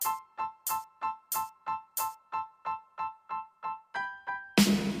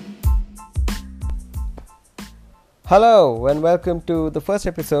Hello and welcome to the first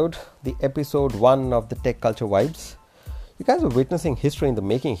episode, the episode 1 of the Tech Culture Vibes. You guys are witnessing history in the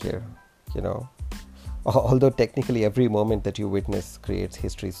making here, you know. Although technically every moment that you witness creates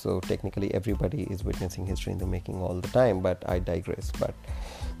history, so technically everybody is witnessing history in the making all the time, but I digress. But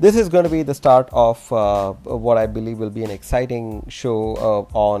this is going to be the start of what I believe will be an exciting show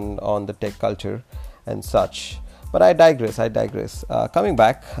on the tech culture and such. But I digress. Coming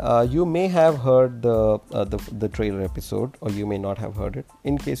back, you may have heard the trailer episode, or you may not have heard it.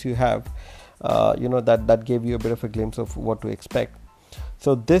 In case you have, that gave you a bit of a glimpse of what to expect.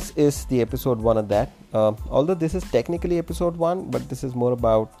 So this is the episode 1 of that. Although this is technically episode 1, but this is more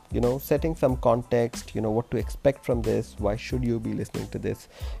about setting some context. What to expect from this. Why should you be listening to this?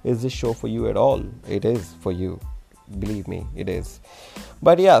 Is this show for you at all? It is for you. Believe me, it is.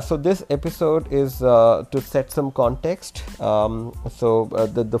 But yeah, so this episode is to set some context.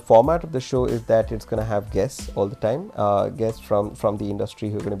 The format of the show is that it's going to have guests all the time, guests from the industry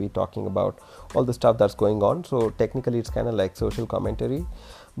who are going to be talking about all the stuff that's going on. So technically it's kind of like social commentary.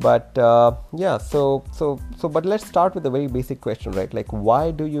 But but let's start with a very basic question, right? Like,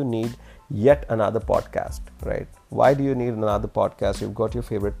 why do you need yet another podcast, right? Why do you need another podcast? You've got your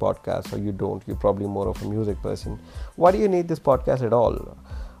favorite podcast, or you don't. You're probably more of a music person. Why do you need this podcast at all?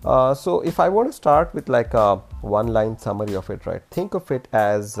 So if I want to start with like a one-line summary of it, right? Think of it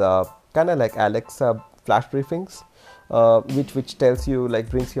as kind of like Alexa flash briefings, which tells you, like,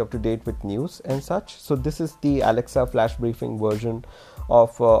 brings you up to date with news and such. So this is the Alexa flash briefing version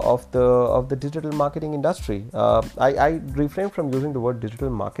of the digital marketing industry. I refrain from using the word digital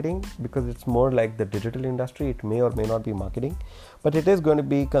marketing because it's more like the digital industry. It may or may not be marketing, but it is going to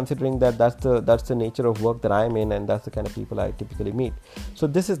be, considering that that's the nature of work that I'm in, and that's the kind of people I typically meet. So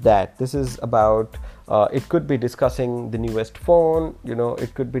this is about it could be discussing the newest phone.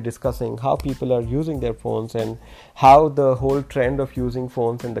 It could be discussing how people are using their phones and how the whole trend of using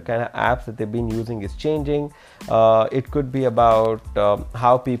phones and the kind of apps that they've been using is changing. It could be about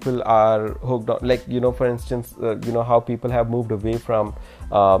how people are hooked on, like, for instance, how people have moved away from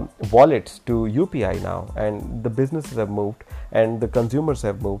wallets to UPI now, and the businesses have moved and the consumers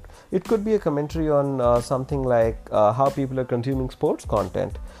have moved. It could be a commentary on something like how people are consuming sports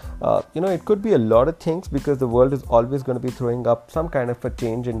content. It could be a lot of things, because the world is always going to be throwing up some kind of a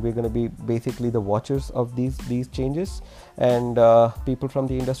change, and we're going to be basically the watchers of these changes, and people from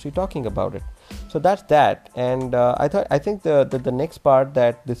the industry talking about it. So that's that. And I think the next part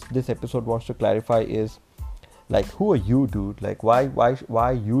that this episode wants to clarify is, like, who are you, dude? Like, why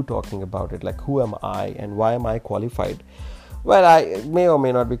are you talking about it? Like, who am I and why am I qualified? Well, I may or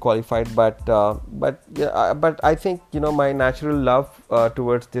may not be qualified, but I think my natural love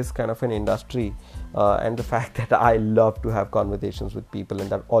towards this kind of an industry, and the fact that I love to have conversations with people, and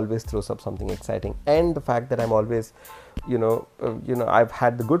that always throws up something exciting, and the fact that I'm always, I've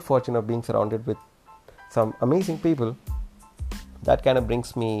had the good fortune of being surrounded with some amazing people. That kind of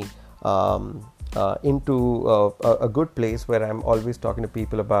brings me into a good place where I'm always talking to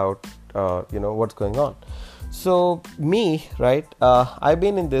people about what's going on. So me, right, I've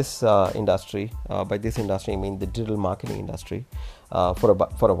been in this industry. By this industry I mean the digital marketing industry, for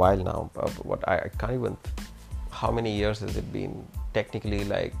a while now. I can't even, how many years has it been? Technically,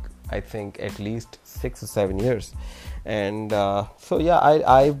 like, I think at least 6 or 7 years. And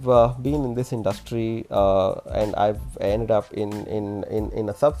I've been in this industry, and I've ended up in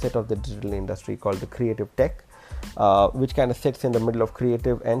a subset of the digital industry called the creative tech, which kind of sits in the middle of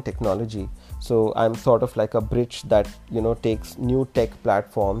creative and technology. So I'm sort of like a bridge that takes new tech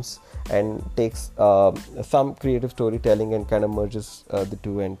platforms and takes some creative storytelling and kind of merges the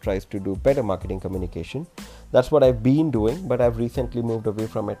two and tries to do better marketing communication. That's what I've been doing, but I've recently moved away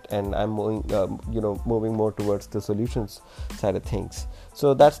from it, and I'm moving more towards the solutions side of things.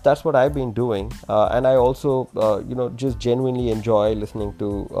 So that's what I've been doing, and I also just genuinely enjoy listening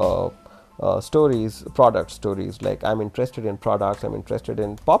to product stories. Like, I'm interested in products, I'm interested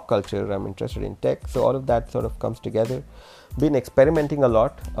in pop culture, I'm interested in tech. So all of that sort of comes together. Been experimenting a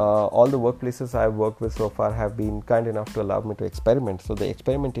lot. All the workplaces I've worked with so far have been kind enough to allow me to experiment. So the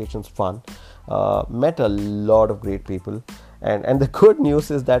experimentation's fun. Met a lot of great people. And the good news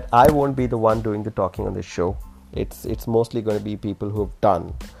is that I won't be the one doing the talking on this show. It's mostly going to be people who've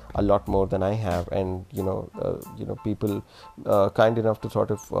done a lot more than I have, and people kind enough to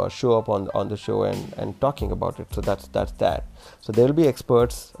sort of show up on the show and talking about it. So that's that. So there will be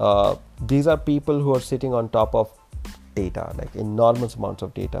experts. These are people who are sitting on top of data, like enormous amounts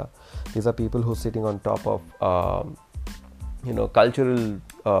of data. These are people who are sitting on top of cultural.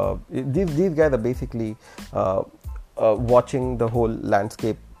 These guys are basically watching the whole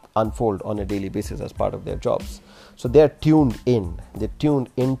landscape unfold on a daily basis as part of their jobs. So they're tuned in. They're tuned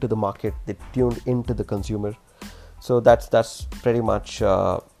into the market. They're tuned into the consumer. So that's pretty much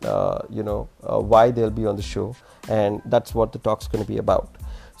why they'll be on the show, and that's what the talk's going to be about.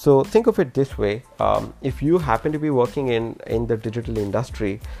 So think of it this way: if you happen to be working in the digital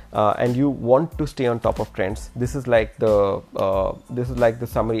industry and you want to stay on top of trends, this is like the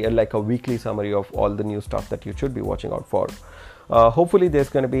summary, like a weekly summary of all the new stuff that you should be watching out for. Hopefully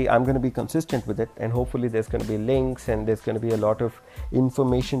I'm going to be consistent with it, and hopefully there's going to be links, and there's going to be a lot of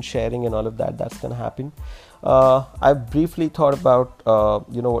information sharing and all of that. That's going to happen. I've briefly thought about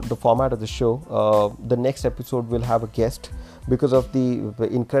the format of the show. The next episode will have a guest. Because of the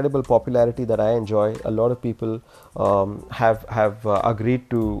incredible popularity that I enjoy, a lot of people have agreed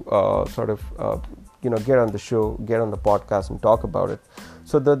to get on the show, get on the podcast, and talk about it.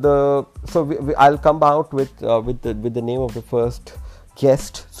 So I'll come out with the name of the first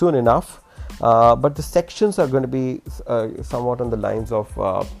guest soon enough. But the sections are going to be somewhat on the lines of,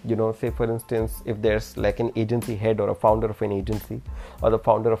 say for instance, if there's like an agency head or a founder of an agency or the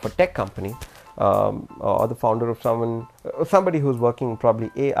founder of a tech company, or the founder of somebody who's working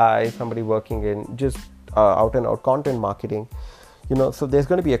probably AI, somebody working in just out and out content marketing. So there's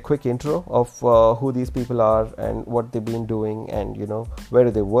going to be a quick intro of who these people are and what they've been doing, and where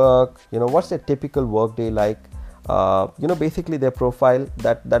do they work, what's their typical work day like, basically their profile.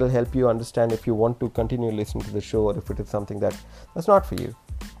 That'll help you understand if you want to continue listening to the show, or if it is something that's not for you,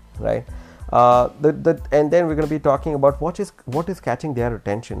 right? And then we're going to be talking about what is catching their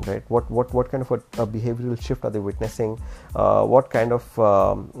attention, right? What kind of a behavioral shift are they witnessing? What kind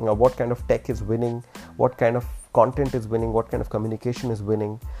of tech is winning? What kind of content is winning? What kind of communication is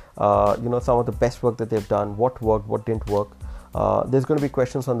winning? Some of the best work that they've done. What worked? What didn't work? There's going to be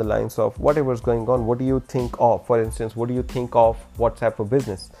questions on the lines of whatever's going on. What do you think of, for instance, what do you think of WhatsApp for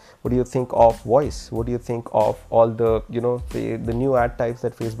Business? What do you think of voice? What do you think of all the, the new ad types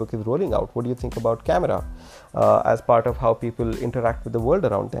that Facebook is rolling out? What do you think about camera as part of how people interact with the world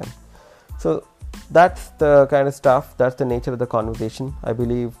around them? So that's the kind of stuff, that's the nature of the conversation. I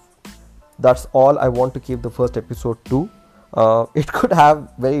believe that's all I want to keep the first episode to. It could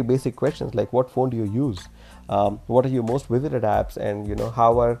have very basic questions like, what phone do you use? What are your most visited apps, and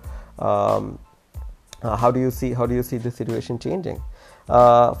how do you see the situation changing?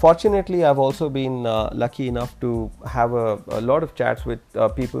 Fortunately, I've also been lucky enough to have a lot of chats with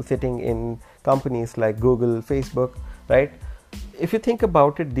people sitting in companies like Google, Facebook, right? If you think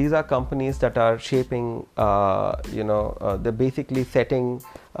about it, these are companies that are shaping, they're basically setting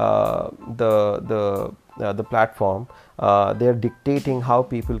the platform. They're dictating how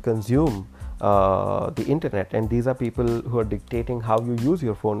people consume the internet, and these are people who are dictating how you use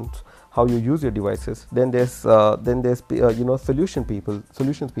your phones, how you use your devices. Then there's solutions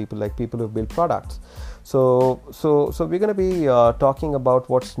people like people who build products. So we're going to be talking about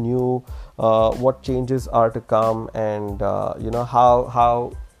what's new, what changes are to come, and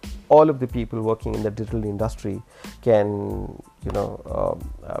how all of the people working in the digital industry can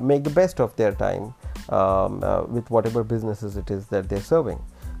make the best of their time with whatever businesses it is that they're serving.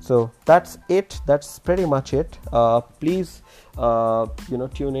 So that's it. That's pretty much it. Please,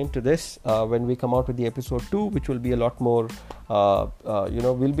 tune into this when we come out with the episode 2, which will be a lot more.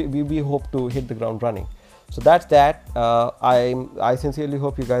 We hope to hit the ground running. So that's that. I sincerely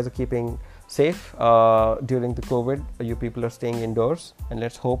hope you guys are keeping safe during the COVID. You people are staying indoors, and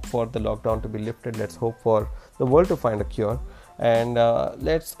let's hope for the lockdown to be lifted. Let's hope for the world to find a cure. And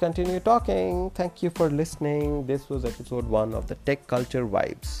let's continue talking. Thank you for listening. This was episode 1 of the Tech Culture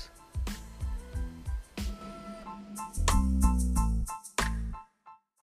Vibes.